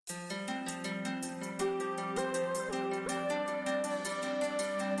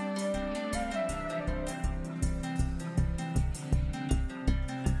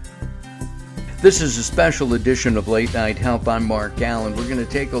This is a special edition of Late Night Health. I'm Mark Allen. We're going to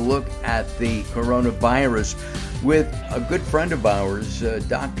take a look at the coronavirus with a good friend of ours,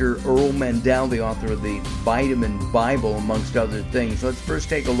 Dr. Earl Mindell, the author of the Vitamin Bible, amongst other things. Let's first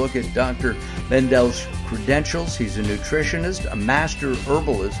take a look at Dr. Mindell's credentials. He's a nutritionist, a master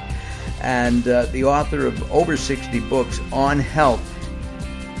herbalist, and the author of over 60 books on health.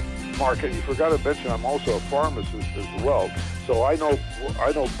 Mark, and you forgot to mention I'm also a pharmacist as well, so I know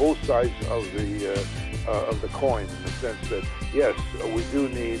both sides of the coin, in the sense that yes, we do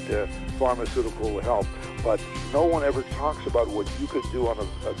need pharmaceutical help, but no one ever talks about what you could do on a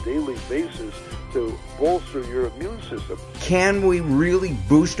daily basis to bolster your immune system. Can we really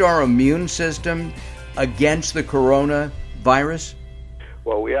boost our immune system against the coronavirus?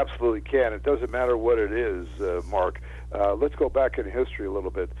 Well, we absolutely can. It doesn't matter what it is, Mark. Let's go back in history a little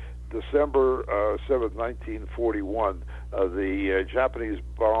bit. December 7th, 1941, the Japanese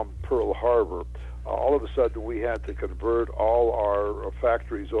bombed Pearl Harbor. All of a sudden, we had to convert all our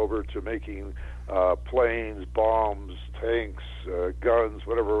factories over to making planes, bombs, tanks, guns,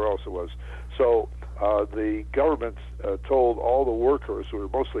 whatever else it was. So the government told all the workers, who were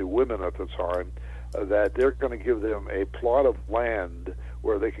mostly women at the time, that they're going to give them a plot of land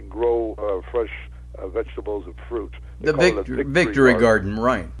where they can grow fresh vegetables and fruit. The Victory Garden,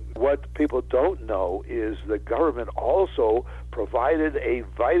 right. What people don't know is the government also provided a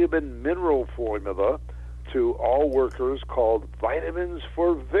vitamin mineral formula to all workers called Vitamins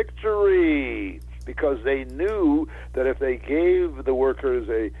for Victory, because they knew that if they gave the workers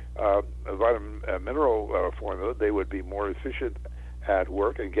a vitamin mineral formula, they would be more efficient at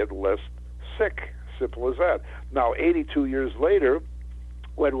work and get less sick. Simple as that. Now, 82 years later,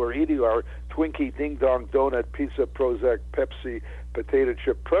 when we're eating our Twinkie, Ding Dong, Donut, Pizza, Prozac, Pepsi, potato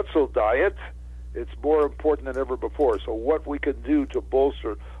chip, pretzel diet, it's more important than ever before. So what we can do to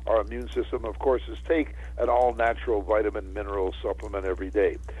bolster our immune system, of course, is take an all-natural vitamin mineral supplement every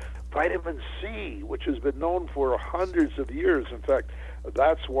day. Vitamin C, which has been known for hundreds of years. In fact,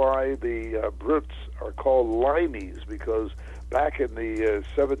 that's why the Brits are called limeys, because back in the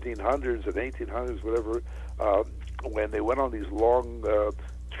 1700s and 1800s, whatever, when they went on these long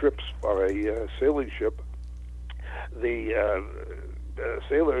trips by a sailing ship, the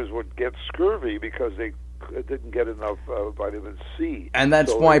sailors would get scurvy because they didn't get enough vitamin C. And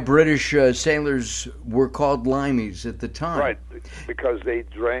that's why British sailors were called limeys at the time. Right, because they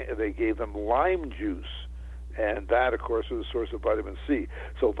gave them lime juice, and that, of course, was a source of vitamin C.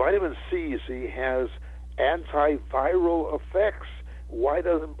 So vitamin C, you see, has antiviral effects. Why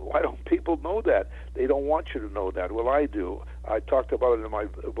don't people know that? They don't want you to know that. Well, I do. I talked about it in my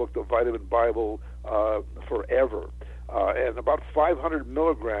book, The Vitamin Bible, forever. And about 500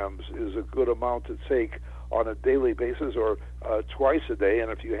 milligrams is a good amount to take on a daily basis, or twice a day. And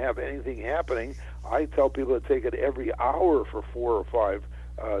if you have anything happening, I tell people to take it every hour for 4 or 5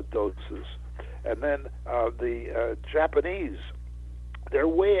 doses. And then the Japanese, they're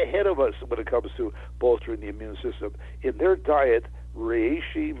way ahead of us when it comes to bolstering the immune system. In their diet,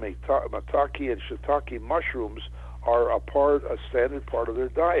 reishi, maitake, and shiitake mushrooms are a standard part of their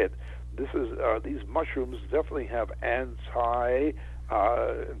diet. These mushrooms definitely have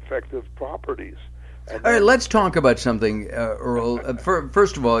anti-infective properties. All right, let's talk about something, Earl.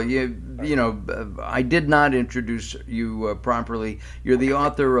 First of all, I did not introduce you properly. You're the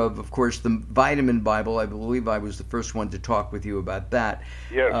author of course, the Vitamin Bible. I believe I was the first one to talk with you about that.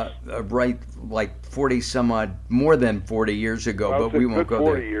 Yes. Right, like 40 some odd, more than 40 years ago, but we won't go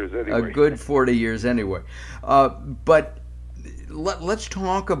there. 40 years anyway. A good 40 years anyway. But let's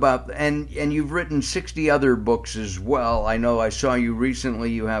talk about, and you've written 60 other books as well. I know I saw you recently.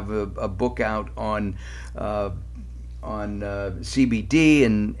 You have a book out on CBD,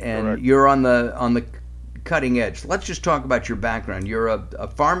 and you're on the cutting edge. Let's just talk about your background. You're a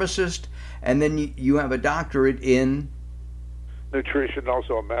pharmacist, and then you have a doctorate in nutrition,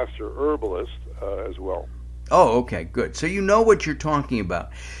 also a master herbalist as well. Oh, okay, good. So you know what you're talking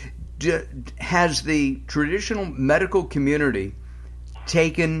about. Has the traditional medical community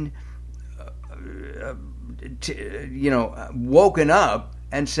taken, woken up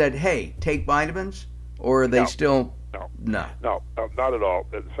and said, "Hey, take vitamins," or are they still? No, not at all.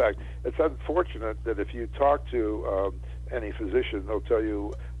 In fact, it's unfortunate that if you talk to any physician, they'll tell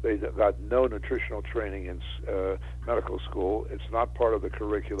you they got no nutritional training in medical school. It's not part of the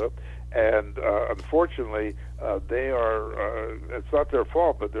curricula, and unfortunately, they are. It's not their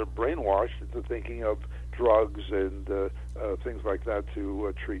fault, but they're brainwashed into thinking of drugs and things like that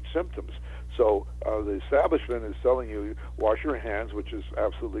to treat symptoms. So the establishment is telling you wash your hands, which is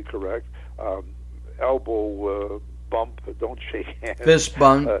absolutely correct. Elbow bump, don't shake hands. Fist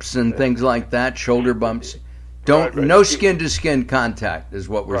bumps and things like that, shoulder bumps. Don't right. No skin-to-skin contact is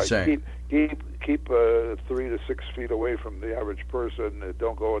what we're right. saying. Keep 3 to 6 feet away from the average person.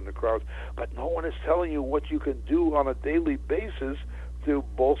 Don't go in the crowds. But no one is telling you what you can do on a daily basis to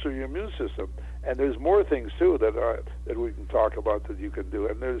bolster your immune system. And there's more things too that we can talk about that you can do.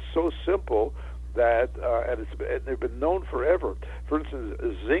 And they're so simple that and they've been known forever. For instance,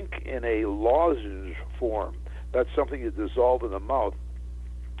 zinc in a lozenge form. That's something you dissolve in the mouth.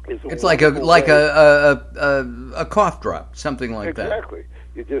 It's like a cough drop, something like that. Exactly.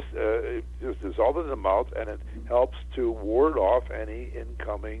 You just dissolve it in the mouth, and it helps to ward off any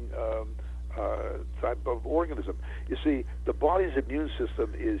incoming type of organism. You see, the body's immune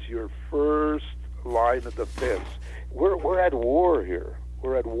system is your first line of defense. We're at war here.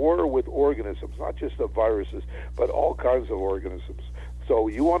 We're at war with organisms, not just the viruses, but all kinds of organisms. So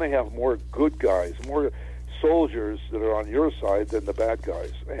you want to have more good guys, more soldiers that are on your side than the bad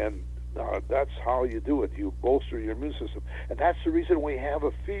guys, and that's how you do it. You bolster your immune system, and that's the reason we have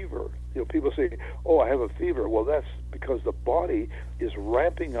a fever. People say, "Oh, I have a fever." Well, that's because the body is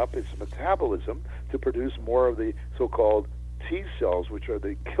ramping up its metabolism to produce more of the so-called T cells, which are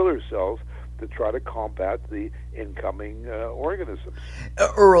the killer cells to try to combat the incoming organisms.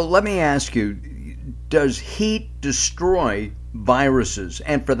 Earl, let me ask you: does heat destroy viruses,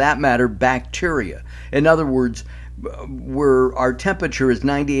 and for that matter, bacteria? In other words, our temperature is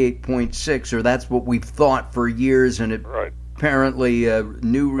 98.6, or that's what we've thought for years, and apparently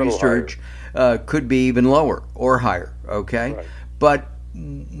new research could be even lower or higher. Okay, right. But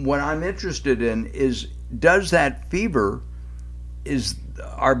what I'm interested in is, does that fever, is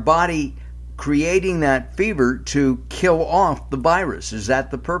our body creating that fever to kill off the virus? Is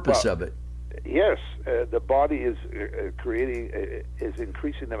that the purpose of it? Yes, the body is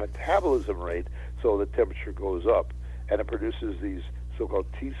increasing the metabolism rate, so the temperature goes up, and it produces these so-called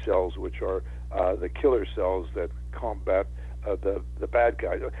T cells, which are the killer cells that combat the bad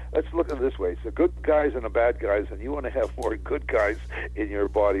guys. Let's look at it this way: it's the good guys and the bad guys, and you want to have more good guys in your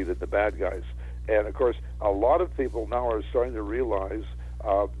body than the bad guys. And of course, a lot of people now are starting to realize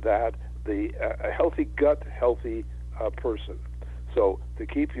that a healthy gut, healthy person. So to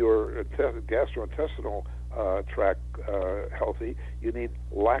keep your gastrointestinal tract healthy, you need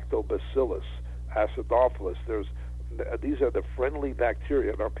lactobacillus, acidophilus. These are the friendly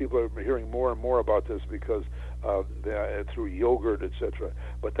bacteria. Now people are hearing more and more about this because through yogurt, etc.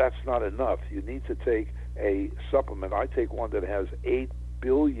 But that's not enough. You need to take a supplement. I take one that has 8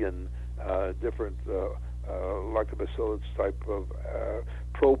 billion different lactobacillus type of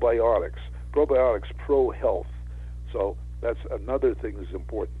probiotics. Probiotics pro-health. So that's another thing that's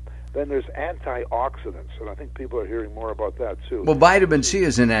important. Then there's antioxidants, and I think people are hearing more about that too. Well, vitamin C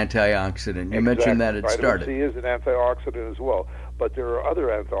is an antioxidant. You mentioned that it started. Vitamin C is an antioxidant as well, but there are other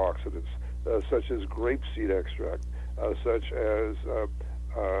antioxidants, such as grapeseed extract, such as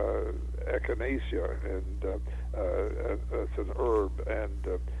echinacea, and it's an herb. And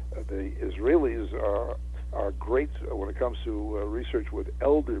the Israelis are great when it comes to research with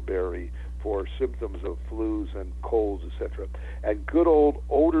elderberry for symptoms of flus and colds, etc. And good old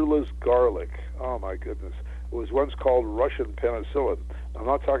odorless garlic. Oh my goodness. It was once called Russian penicillin. I'm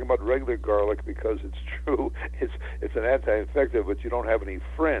not talking about regular garlic because it's true. It's an anti-infective, but you don't have any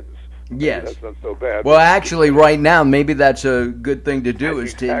friends. Yes. That's not so bad. Well, actually, right now, maybe that's a good thing to do,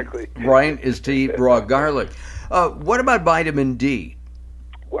 is exactly. to eat raw garlic. What about vitamin D?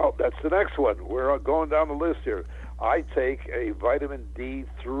 Well, that's the next one. We're going down the list here. I take a vitamin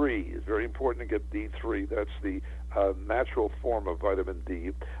D3. It's very important to get D3. That's the natural form of vitamin D,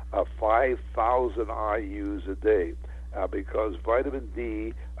 5,000 IUs a day, because vitamin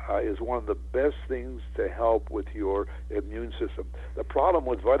D is one of the best things to help with your immune system. The problem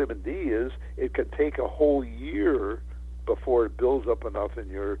with vitamin D is it can take a whole year before it builds up enough in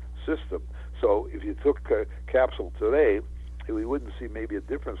your system. So if you took a capsule today, we wouldn't see maybe a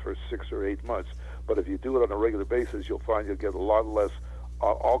difference for 6 or 8 months. But if you do it on a regular basis, you'll find you'll get a lot less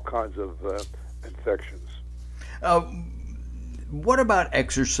all kinds of infections. What about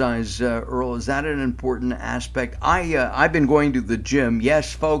exercise, Earl? Is that an important aspect? I've been going to the gym.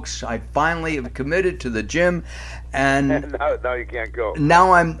 Yes, folks, I finally have committed to the gym, and now you can't go.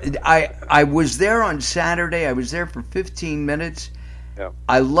 Now I was there on Saturday. I was there for 15 minutes. Yeah.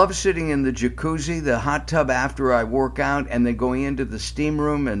 I love sitting in the jacuzzi, the hot tub after I work out, and then going into the steam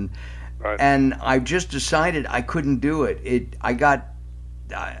room, and I just decided I couldn't do it. I got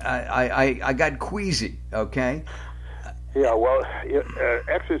queasy. Okay. Yeah. Well,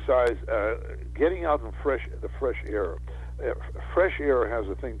 exercise, getting out in the fresh air. fresh air has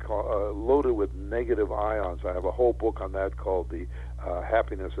a thing called loaded with negative ions. I have a whole book on that called the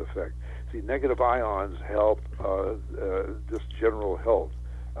happiness effect. See, negative ions help just general health.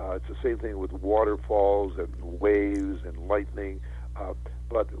 It's the same thing with waterfalls and waves and lightning.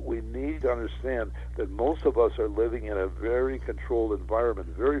 But we need to understand that most of us are living in a very controlled environment.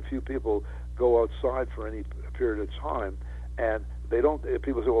 Very few people go outside for any period of time, and they don't.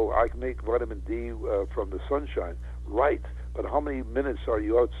 People say, "Well, I can make vitamin D from the sunshine." Right, but how many minutes are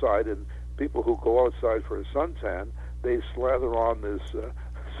you outside? And people who go outside for a suntan, they slather on this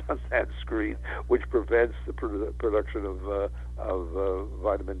suntan screen, which prevents the production of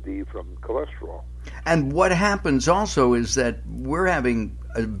vitamin D from cholesterol. And what happens also is that we're having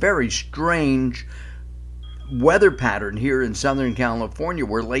a very strange weather pattern here in Southern California,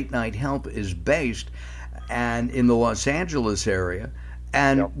 where Late Night Health is based, and in the Los Angeles area.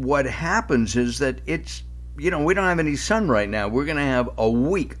 And what happens is that it's, we don't have any sun right now. We're going to have a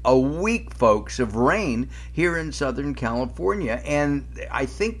week, folks, of rain here in Southern California. And I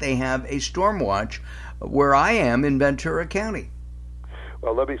think they have a storm watch where I am in Ventura County.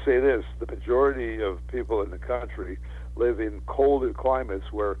 Well, let me say this. The majority of people in the country live in colder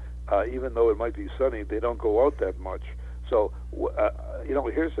climates where even though it might be sunny, they don't go out that much. So,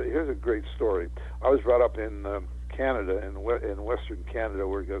 here's a great story. I was brought up in Canada, in Western Canada,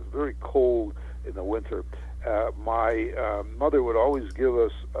 where it gets very cold in the winter. My mother would always give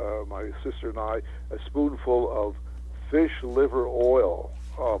us, my sister and I, a spoonful of fish liver oil.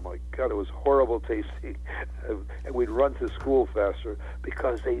 Oh my God, it was horrible tasting. And we'd run to school faster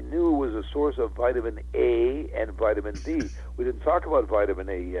because they knew it was a source of vitamin A and vitamin D. We didn't talk about vitamin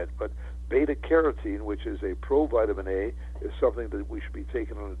A yet, but beta carotene, which is a provitamin A, is something that we should be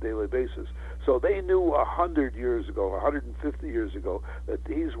taking on a daily basis. So they knew 100 years ago, 150 years ago, that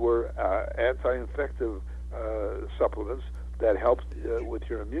these were anti-infective supplements that helped with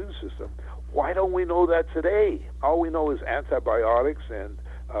your immune system. Why don't we know that today? All we know is antibiotics and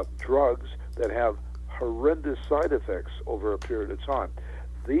drugs that have horrendous side effects over a period of time.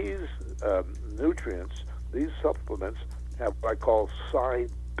 These nutrients, these supplements, have what I call side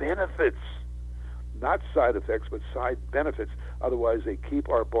benefits. Not side effects, but side benefits. Otherwise, they keep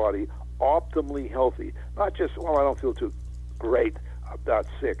our body optimally healthy. Not just, I don't feel too great, I'm not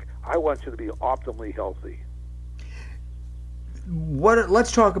sick. I want you to be optimally healthy.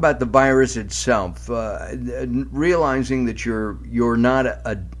 Let's talk about the virus itself. Realizing that you're not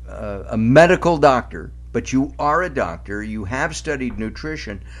a medical doctor, but you are a doctor. You have studied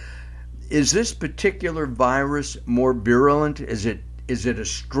nutrition. Is this particular virus more virulent? Is it a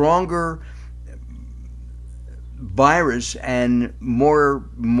stronger virus and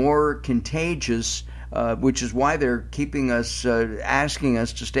more contagious? Which is why they're keeping us, asking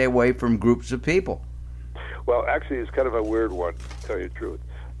us to stay away from groups of people. Well, actually, it's kind of a weird one, to tell you the truth.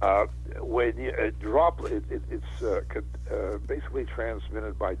 When a droplet, it's basically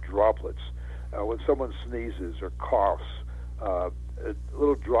transmitted by droplets. When someone sneezes or coughs,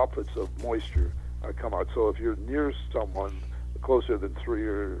 little droplets of moisture come out. So if you're near someone closer than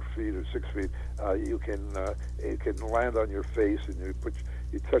 3 feet or 6 feet, it can land on your face, and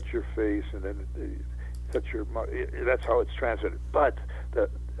you touch your face, and then touch your mouth. That's how it's transmitted. But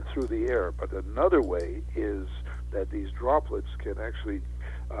through the air. But another way is that these droplets can actually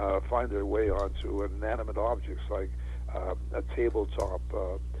find their way onto inanimate objects like a tabletop,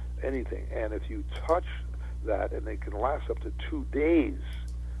 anything. And if you touch that, and they can last up to 2 days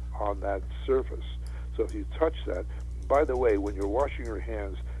on that surface. So if you touch that, by the way, when you're washing your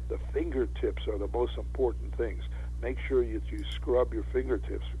hands, the fingertips are the most important things. Make sure you scrub your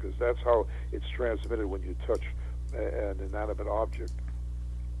fingertips, because that's how it's transmitted when you touch an inanimate object.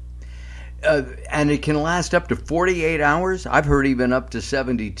 And it can last up to 48 hours? I've heard even up to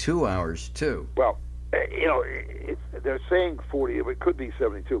 72 hours, too. Well, they're saying 40, it could be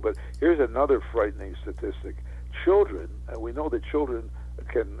 72, but here's another frightening statistic. Children, we know that children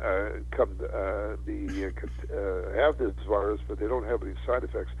can have this virus, but they don't have any side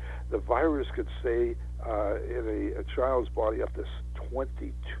effects. The virus could stay in a child's body up to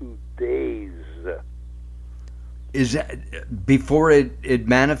 22 days. Is that before it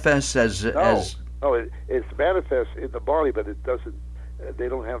manifests as? No, it manifests in the body, but it doesn't. They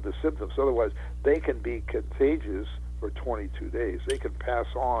don't have the symptoms. Otherwise, they can be contagious for 22 days. They can pass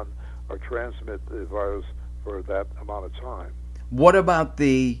on or transmit the virus for that amount of time. What about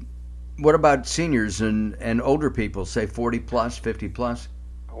seniors and older people, say 40 plus, 50 plus?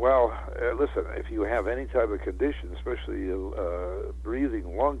 Well, listen, if you have any type of condition, especially a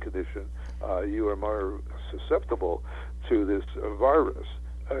breathing lung condition, you are more susceptible to this virus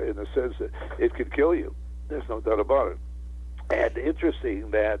in the sense that it could kill you. There's no doubt about it. And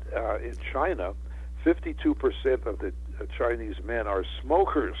interesting that in China, 52% of the Chinese men are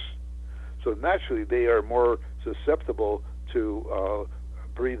smokers. So naturally, they are more susceptible to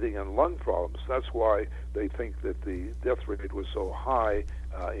breathing and lung problems. That's why they think that the death rate was so high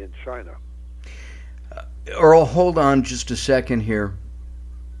in China. Earl, hold on just a second here.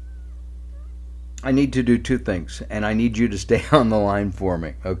 I need to do two things, and I need you to stay on the line for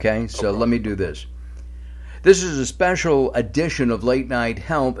me, okay? So let me do this. This is a special edition of Late Night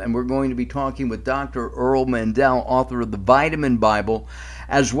Health, and we're going to be talking with Dr. Earl Mindell, author of the Vitamin Bible,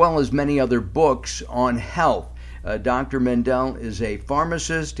 as well as many other books on health. Dr. Mindell is a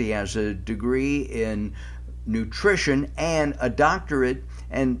pharmacist. He has a degree in nutrition and a doctorate.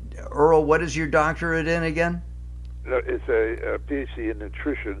 And Earl, what is your doctorate in again? It's a PhD in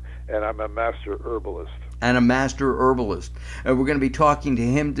nutrition, and I'm a master herbalist. And a master herbalist. And we're going to be talking to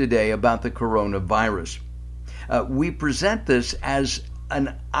him today about the coronavirus. We present this as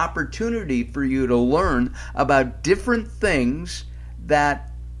an opportunity for you to learn about different things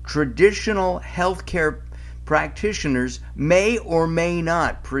that traditional healthcare practitioners may or may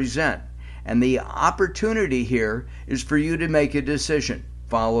not present. And the opportunity here is for you to make a decision.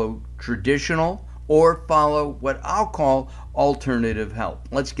 Follow traditional or follow what I'll call alternative health.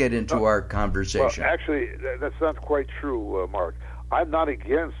 Let's get into our conversation. Well, actually, that's not quite true, Mark. I'm not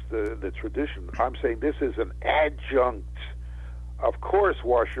against the tradition. I'm saying this is an adjunct. Of course,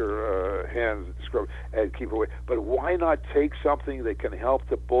 wash your hands, scrub, and keep away. But why not take something that can help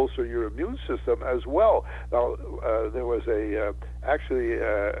to bolster your immune system as well? Now, there was actually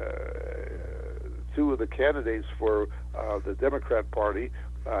two of the candidates for the Democrat Party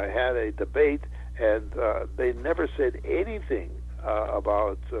had a debate, and they never said anything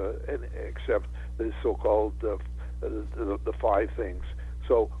about except the so-called the five things.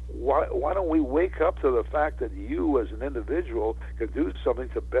 So why don't we wake up to the fact that you as an individual can do something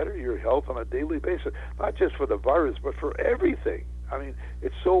to better your health on a daily basis, not just for the virus, but for everything. I mean,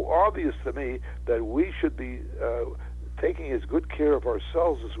 it's so obvious to me that we should be taking as good care of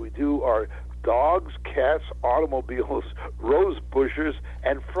ourselves as we do our dogs, cats, automobiles, rose bushes,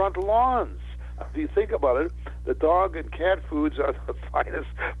 and front lawns. If you think about it, the dog and cat foods are the finest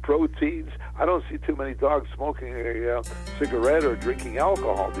proteins. I don't see too many dogs smoking a cigarette or drinking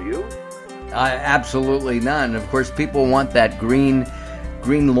alcohol, do you? Absolutely not. And of course, people want that green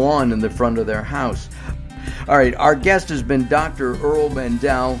lawn in the front of their house. All right, our guest has been Dr. Earl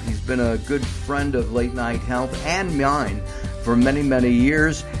Mindell. He's been a good friend of Late Night Health and mine for many, many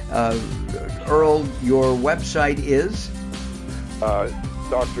years. Earl, your website is?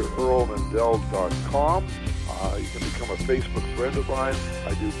 DrEarlMindell.com. You can become a Facebook friend of mine.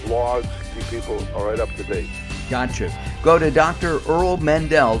 I do blogs, keep people right up to date. Gotcha. Go to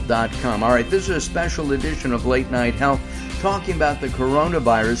DrEarlMindell.com. All right, this is a special edition of Late Night Health talking about the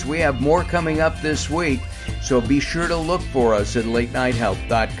coronavirus. We have more coming up this week, so be sure to look for us at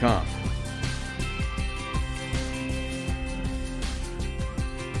LateNightHealth.com.